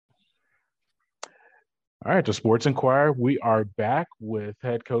All right, the Sports Inquirer. We are back with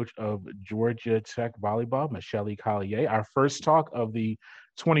head coach of Georgia Tech volleyball, Michelle Collier. Our first talk of the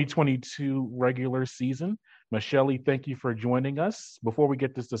 2022 regular season. Michelle, thank you for joining us. Before we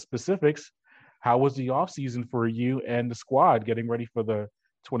get to the specifics, how was the offseason for you and the squad getting ready for the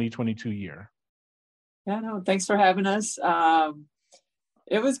 2022 year? Yeah, no, thanks for having us.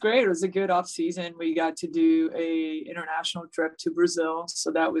 It was great. It was a good off season. We got to do a international trip to Brazil, so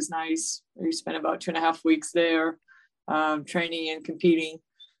that was nice. We spent about 2.5 weeks there, training and competing,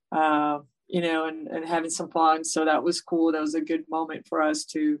 and having some fun. So that was cool. That was a good moment for us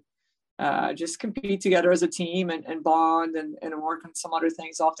to just compete together as a team and bond and work on some other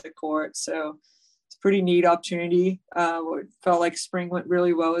things off the court. So it's a pretty neat opportunity. It felt like spring went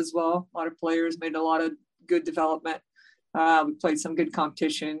really well as well. A lot of players made a lot of good development. We played some good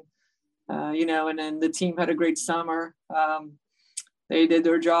competition, and then the team had a great summer. They did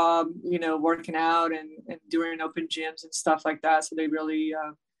their job, working out and doing open gyms and stuff like that. So they really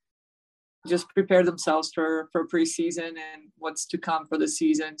just prepared themselves for preseason and what's to come for the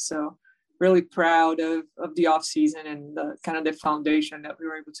season. So really proud of the off season and the kind of the foundation that we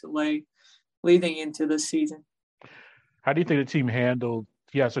were able to lay leading into the season. How do you think the team handled,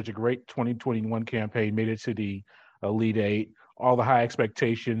 such a great 2021 campaign, made it to the Elite Eight, all the high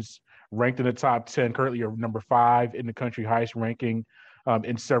expectations, ranked in the top 10, currently you're number 5 in the country, highest ranking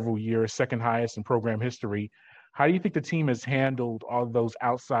in several years, second highest in program history. How do you think the team has handled all those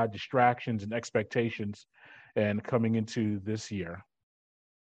outside distractions and expectations and coming into this year?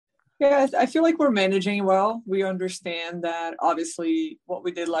 Yeah, I feel like we're managing well. We understand that obviously what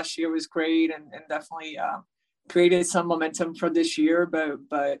we did last year was great and definitely created some momentum for this year,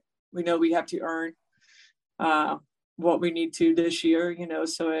 but we know we have to earn what we need to this year,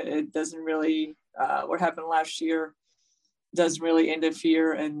 so it doesn't really, what happened last year doesn't really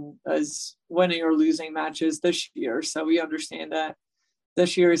interfere in us winning or losing matches this year. So we understand that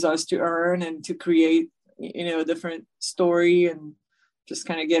this year is us to earn and to create, a different story and just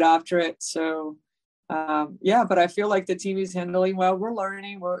kind of get after it. So, but I feel like the team is handling well. We're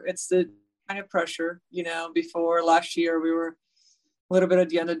learning. It's the kind of pressure, before last year we were a little bit of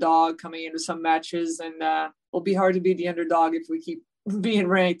the underdog coming into some matches, and it'll be hard to be the underdog if we keep being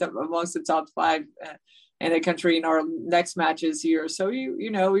ranked amongst the top 5 in the country in our next matches here. So,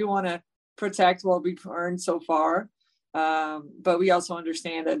 we want to protect what we've earned so far. But we also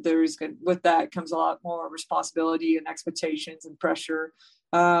understand that with that comes a lot more responsibility and expectations and pressure,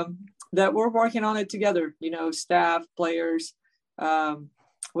 that we're working on it together, staff, players.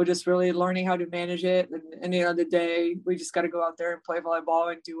 We're just really learning how to manage it. And at the end of the day, we just got to go out there and play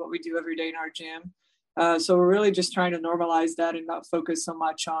volleyball and do what we do every day in our gym. So we're really just trying to normalize that and not focus so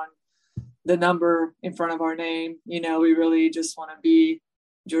much on the number in front of our name. We really just want to be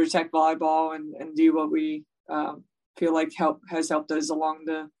Georgia Tech volleyball and do what we feel like has helped us along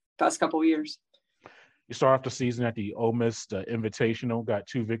the past couple of years. You start off the season at the Ole Miss Invitational, got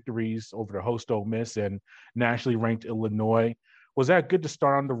 2 victories over the host Ole Miss and nationally ranked Illinois. Was that good to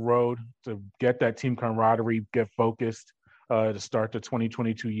start on the road, to get that team camaraderie, get focused to start the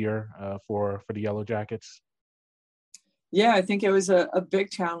 2022 year for the Yellow Jackets? Yeah, I think it was a big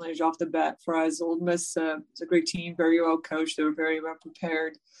challenge off the bat for us. Ole Miss is a great team, very well coached. They were very well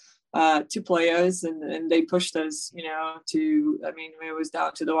prepared to play us, and they pushed us, it was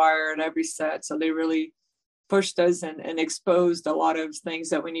down to the wire at every set. So they really pushed us and exposed a lot of things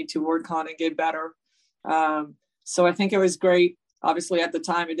that we need to work on and get better. So I think it was great. Obviously, at the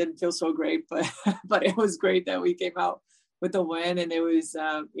time, it didn't feel so great, but it was great that we came out with a win, and it was,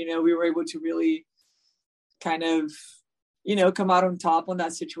 we were able to really kind of, come out on top on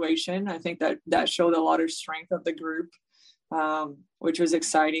that situation. I think that showed a lot of strength of the group, which was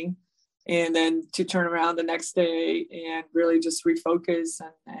exciting. And then to turn around the next day and really just refocus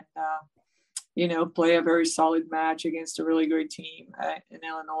and play a very solid match against a really great team in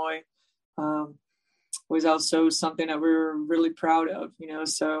Illinois. Was also something that we were really proud of,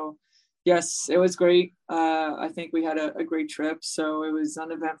 so yes, it was great. I think we had a great trip, so it was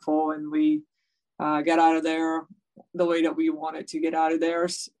uneventful, and we got out of there the way that we wanted to get out of there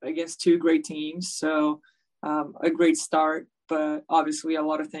against 2 great teams. So a great start, but obviously a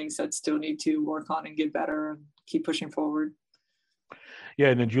lot of things that still need to work on and get better and keep pushing forward. Yeah,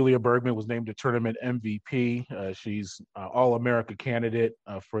 and then Julia Bergman was named the tournament MVP. She's All-America candidate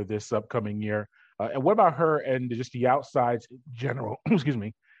for this upcoming year. And what about her and just the outsides in general, excuse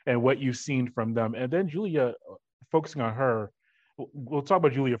me, and what you've seen from them? And then Julia, focusing on her, we'll talk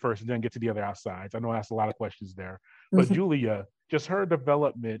about Julia first and then get to the other outsides. I know I asked a lot of questions there. But Julia, just her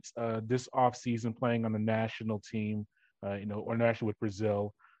development this offseason playing on the national team, or national with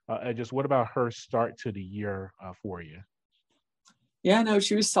Brazil, And just what about her start to the year for you? Yeah, no,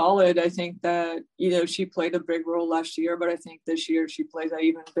 she was solid. I think that, she played a big role last year, but I think this year she plays an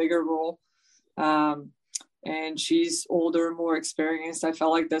even bigger role. And she's older, more experienced. I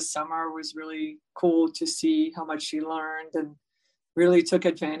felt like this summer was really cool to see how much she learned and really took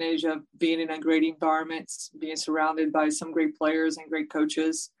advantage of being in a great environment, being surrounded by some great players and great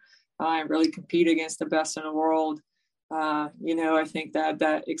coaches, and really compete against the best in the world. I think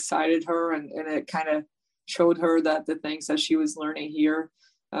that excited her, and it kind of showed her that the things that she was learning here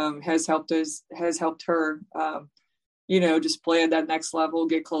has helped her, just play at that next level,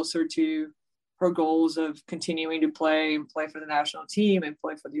 get closer to her goals of continuing to play for the national team and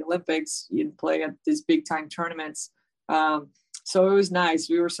play for the Olympics and play at these big time tournaments. So it was nice.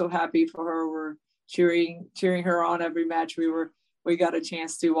 We were so happy for her. We're cheering her on every match we got a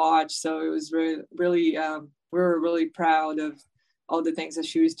chance to watch. So it was really, we were really proud of all the things that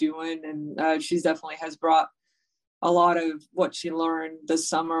she was doing. And she's definitely has brought a lot of what she learned this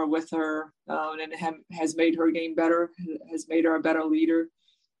summer with her, and has made her game better, has made her a better leader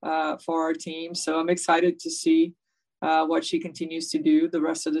for our team. So I'm excited to see what she continues to do the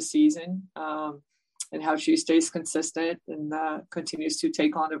rest of the season, and how she stays consistent and continues to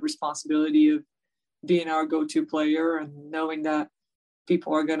take on the responsibility of being our go-to player, and knowing that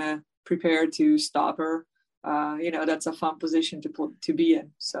people are going to prepare to stop her. That's a fun position to be in.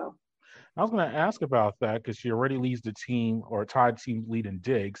 So I was going to ask about that because she already leads the team, or tied team lead in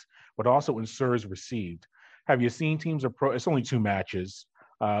digs, but also in serves received. Have you seen teams it's only 2 matches,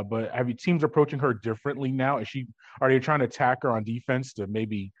 but have you teams approaching her differently now? Are they trying to attack her on defense to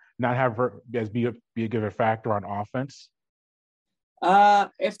maybe not have her as be a good factor on offense?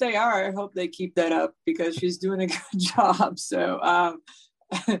 If they are, I hope they keep that up, because she's doing a good job. So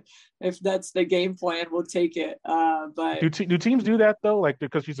if that's the game plan, we'll take it. But do teams do that though? Like,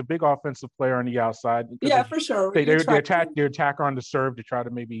 because she's a big offensive player on the outside. Yeah, for sure. They attack her on the serve to try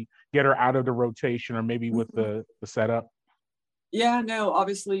to maybe get her out of the rotation, or maybe with the setup. Yeah, no,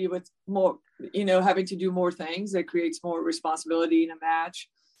 obviously with more, having to do more things, it creates more responsibility in a match.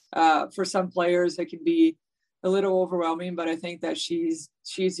 For some players, it can be a little overwhelming, but I think that she's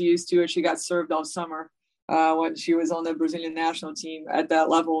used to it. She got served all summer when she was on the Brazilian national team at that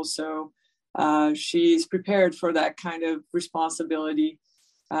level. So she's prepared for that kind of responsibility.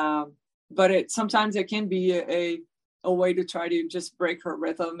 But sometimes it can be a way to try to just break her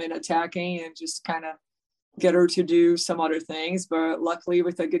rhythm in attacking and just kind of get her to do some other things. But luckily,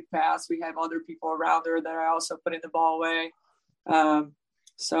 with a good pass, we have other people around her that are also putting the ball away.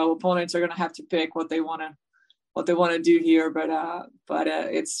 So opponents are going to have to pick what they want to do here. But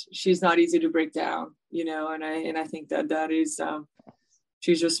she's not easy to break down, and I think that is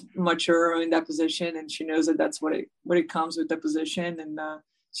she's just mature in that position, and she knows that that's what it comes with the position, and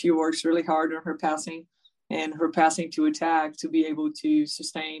she works really hard on her passing to attack to be able to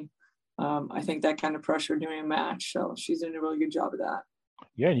sustain. I think that kind of pressure during a match. So she's doing a really good job of that.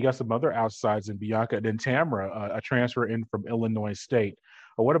 Yeah, and you got some other outsides in Bianca, and then Tamara, a transfer in from Illinois State.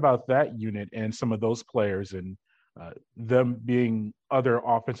 What about that unit and some of those players and them being other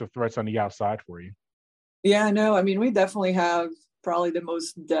offensive threats on the outside for you? Yeah, no, I mean, we definitely have probably the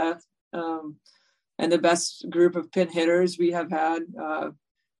most depth and the best group of pin hitters we have had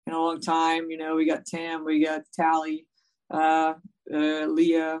in a long time. We got Tam, we got Tally,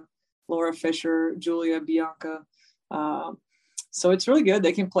 Leah, Laura Fisher, Julia, Bianca. So it's really good.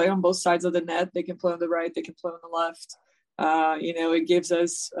 They can play on both sides of the net. They can play on the right. They can play on the left. It gives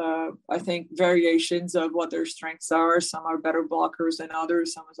us, I think, variations of what their strengths are. Some are better blockers than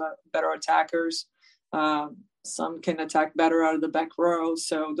others. Some are better attackers. Some can attack better out of the back row.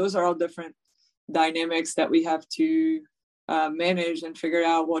 So those are all different dynamics that we have to manage and figure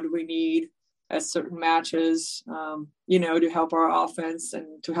out what do we need at certain matches, to help our offense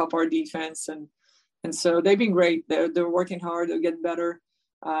and to help our defense. And so they've been great. They're working hard. They're getting better.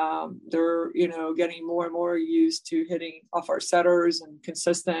 They're, getting more and more used to hitting off our setters and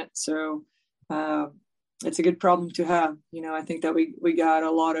consistent. So it's a good problem to have. I think that we got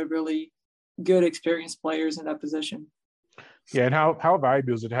a lot of really good experienced players in that position. Yeah, and how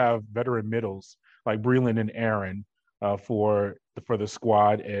valuable is it to have veteran middles like Breland and Aaron for the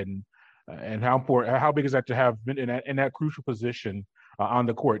squad, and how big is that to have in that crucial position on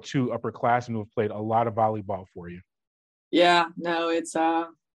the court, 2 upperclassmen who have played a lot of volleyball for you? Yeah, no, it's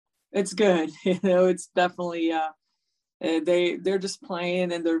good. It's definitely they're just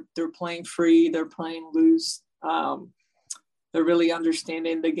playing, and they're playing free. They're playing loose. They're really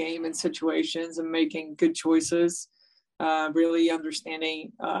understanding the game and situations and making good choices. Really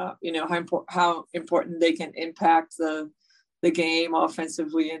understanding, how important they can impact the the game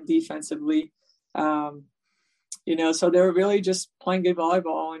offensively and defensively. So they're really just playing good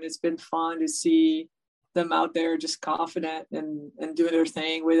volleyball, and it's been fun to see them out there just confident and doing their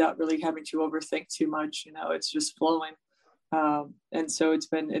thing without really having to overthink too much. It's just flowing. And so it's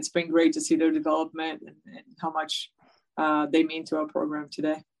been great to see their development and how much they mean to our program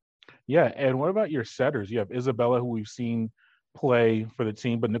today. Yeah, and what about your setters? You have Isabella, who we've seen play for the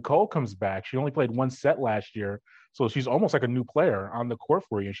team, but Nicole comes back. She only played one set last year, so she's almost like a new player on the court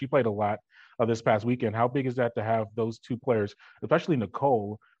for you, and she played a lot this past weekend. How big is that to have those two players, especially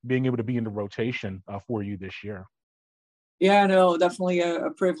Nicole, being able to be in the rotation for you this year? Yeah, no, definitely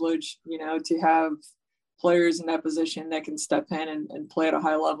a privilege, to have players in that position that can step in and play at a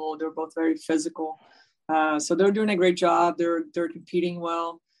high level. They're both very physical. So they're doing a great job. They're competing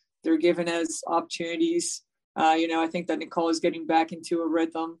well. They're giving us opportunities. I think that Nicole is getting back into a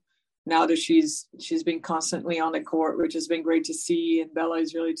rhythm now that she's been constantly on the court, which has been great to see. And Bella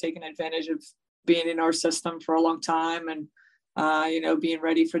is really taking advantage of being in our system for a long time and, being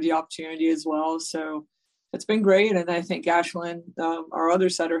ready for the opportunity as well. So it's been great. And I think Ashlyn, our other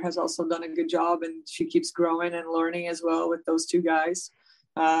setter, has also done a good job, and she keeps growing and learning as well with those two guys.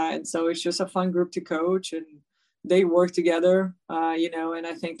 And so it's just a fun group to coach, and they work together, and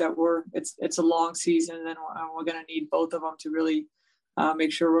I think that it's a long season, and we're going to need both of them to really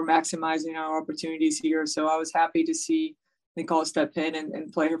make sure we're maximizing our opportunities here. So I was happy to see Nicole step in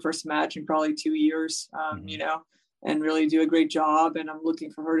and play her first match in probably 2 years, and really do a great job. And I'm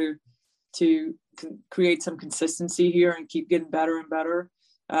looking for her to create some consistency here and keep getting better and better.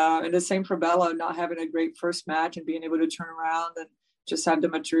 And the same for Bella, not having a great first match and being able to turn around and just have the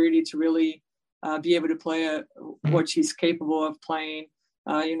maturity to really be able to play what she's capable of playing,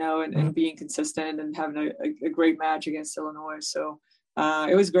 and being consistent and having a great match against Illinois. So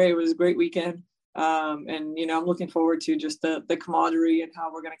it was great. It was a great weekend. And, I'm looking forward to just the camaraderie and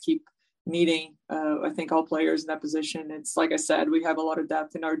how we're going to keep needing, I think, all players in that position. It's like I said, we have a lot of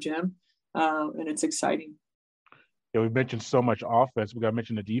depth in our gym, and it's exciting. Yeah, we've mentioned so much offense. We got to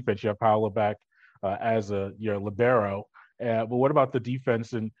mention the defense. You have Paola back as your libero. But what about the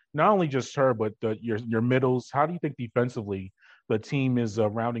defense? And not only just her, but your middles. How do you think defensively the team is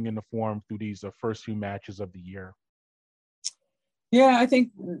rounding into form through these first few matches of the year? Yeah, I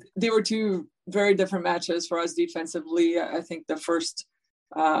think they were two very different matches for us defensively. I think the first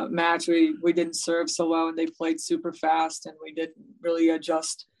match we didn't serve so well, and they played super fast, and we didn't really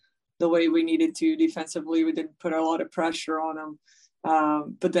adjust the way we needed to defensively. We didn't put a lot of pressure on them.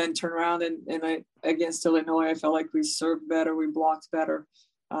 But then turn around and against Illinois, I felt like we served better, we blocked better,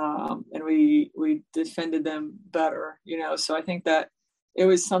 and we defended them better. So I think that it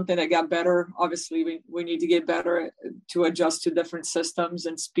was something that got better. Obviously, we need to get better to adjust to different systems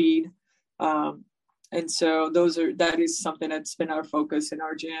and speed. And so that is something that's been our focus in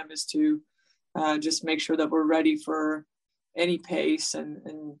our jam, is to just make sure that we're ready for any pace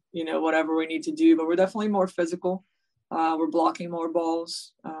and whatever we need to do. But we're definitely more physical. We're blocking more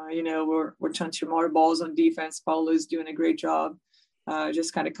balls. We're touching more balls on defense. Paula's doing a great job,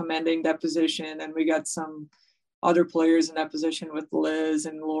 just kind of commanding that position. And we got some other players in that position with Liz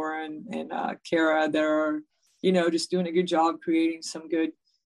and Lauren and Kara that are, just doing a good job creating some good,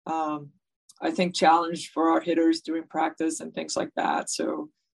 I think, challenge for our hitters during practice and things like that. So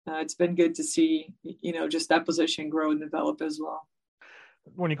it's been good to see, just that position grow and develop as well.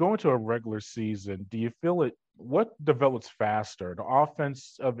 When you go into a regular season, do you feel what develops faster, the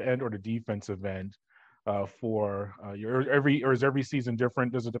offensive end or the defensive end for or is every season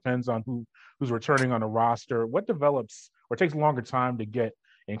different? Does it depends on who's returning on a roster? What develops or takes a longer time to get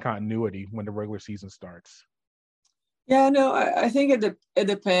in continuity when the regular season starts? Yeah, no, I think it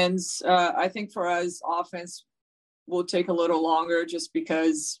depends. I think for us, offense will take a little longer just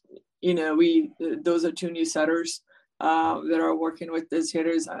because, those are two new setters that are working with these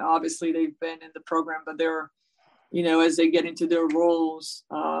hitters. And obviously they've been in the program, but they're, as they get into their roles,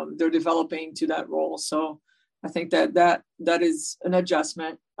 they're developing to that role. So I think that is an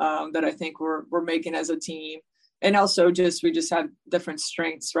adjustment that I think we're making as a team. And also we just have different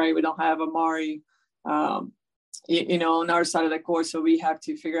strengths, right? We don't have Amari, on our side of the court. So we have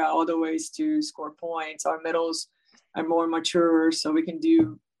to figure out other ways to score points. Our middles are more mature, so we can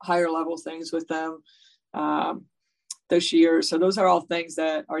do higher level things with them this year. So those are all things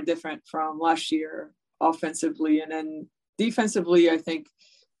that are different from last year offensively. And then defensively, I think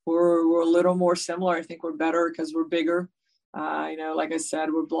we're a little more similar. I think we're better because we're bigger. Like I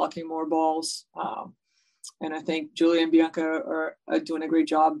said, we're blocking more balls. And I think Julia and Bianca are doing a great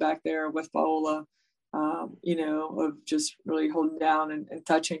job back there with Paola, of just really holding down and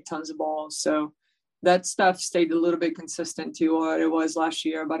touching tons of balls. So that stuff stayed a little bit consistent to what it was last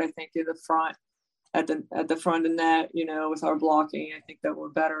year. But I think in the front, at the front of the net, with our blocking, I think that we're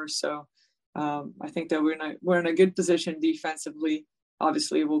better. So I think that we're in a good position defensively.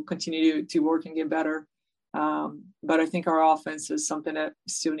 Obviously, we'll continue to work and get better. But I think our offense is something that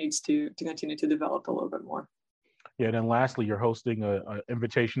still needs to continue to develop a little bit more. Yeah, and then lastly, you're hosting an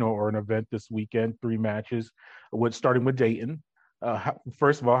invitational or an event this weekend, 3 matches, starting with Dayton.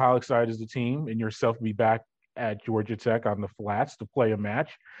 First of all, how excited is the team and yourself to be back at Georgia Tech on the flats to play a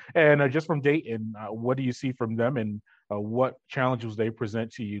match? And just from Dayton, what do you see from them, and what challenges they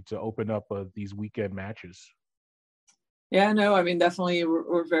present to you to open up these weekend matches? Yeah, no, I mean, definitely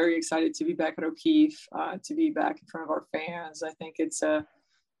we're very excited to be back at O'Keefe, to be back in front of our fans. I think this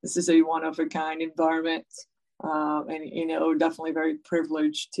is a one-of-a-kind environment. And, definitely very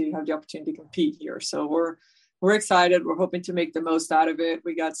privileged to have the opportunity to compete here. So we're excited. We're hoping to make the most out of it.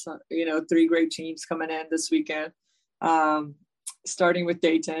 We got some, 3 great teams coming in this weekend, starting with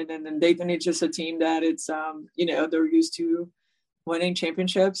Dayton. And then Dayton is just a team that it's, they're used to winning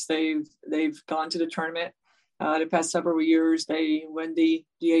championships. They've gone to the tournament the past several years. They win the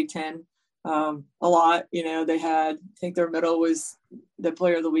A10 a lot. They had, I think their medal was the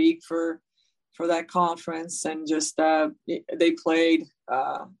player of the week for that conference, and just they played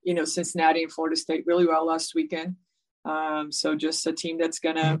Cincinnati and Florida State really well last weekend. So just a team that's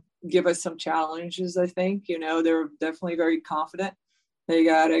gonna give us some challenges. I think they're definitely very confident. They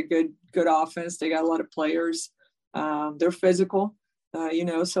got a good offense. They got a lot of players. They're physical.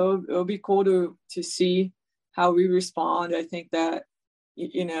 So it'll be cool to see how we respond. I think that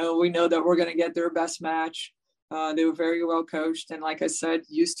we know that we're gonna get their best match. They were very well coached and, like I said,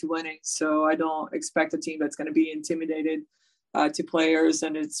 used to winning. So I don't expect a team that's going to be intimidated to players,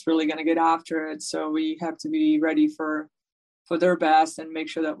 and it's really going to get after it. So we have to be ready for their best and make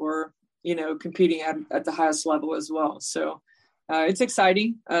sure that we're, competing at the highest level as well. So it's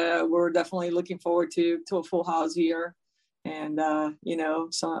exciting. We're definitely looking forward to a full house here, and, a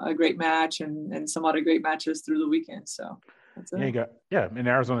great match and some other great matches through the weekend. So that's it. And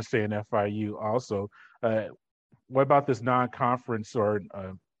Arizona State and FIU also. What about this non-conference or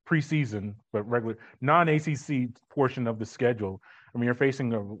preseason, but regular non-ACC portion of the schedule? I mean, you're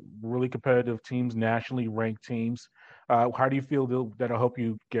facing a really competitive teams, nationally ranked teams. How do you feel that'll help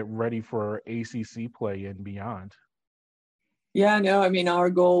you get ready for ACC play and beyond? Yeah, no, I mean, our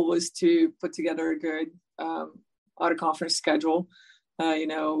goal was to put together a good out-of-conference schedule.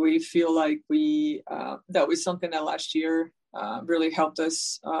 We feel like that was something that last year really helped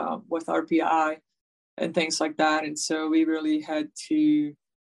us with RPI and things like that. And so we really had to,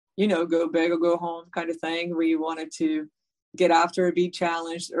 go big or go home kind of thing. We wanted to get after it, be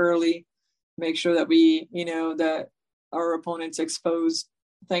challenged early, make sure that we, that our opponents exposed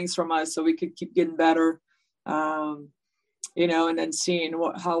things from us so we could keep getting better, and then seeing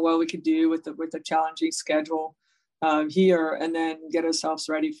how well we could do with the challenging schedule here, and then get ourselves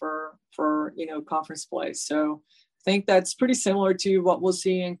ready for conference play. So I think that's pretty similar to what we'll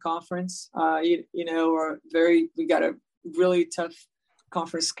see in conference. We got a really tough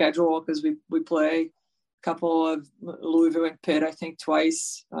conference schedule because we play a couple of Louisville and Pitt, I think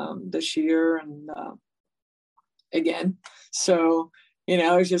twice this year, and again. So,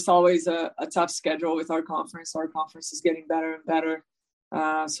 it's just always a tough schedule with our conference. Our conference is getting better and better.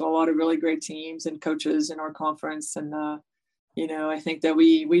 So a lot of really great teams and coaches in our conference, and I think that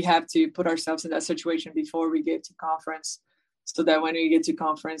we have to put ourselves in that situation before we get to conference, so that when we get to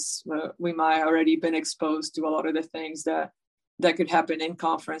conference, we might already been exposed to a lot of the things that could happen in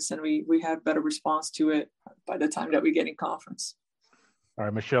conference, and we have better response to it by the time that we get in conference. All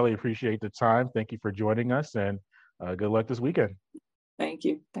right, Michelle, I appreciate the time. Thank you for joining us, and good luck this weekend. Thank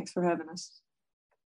you. Thanks for having us.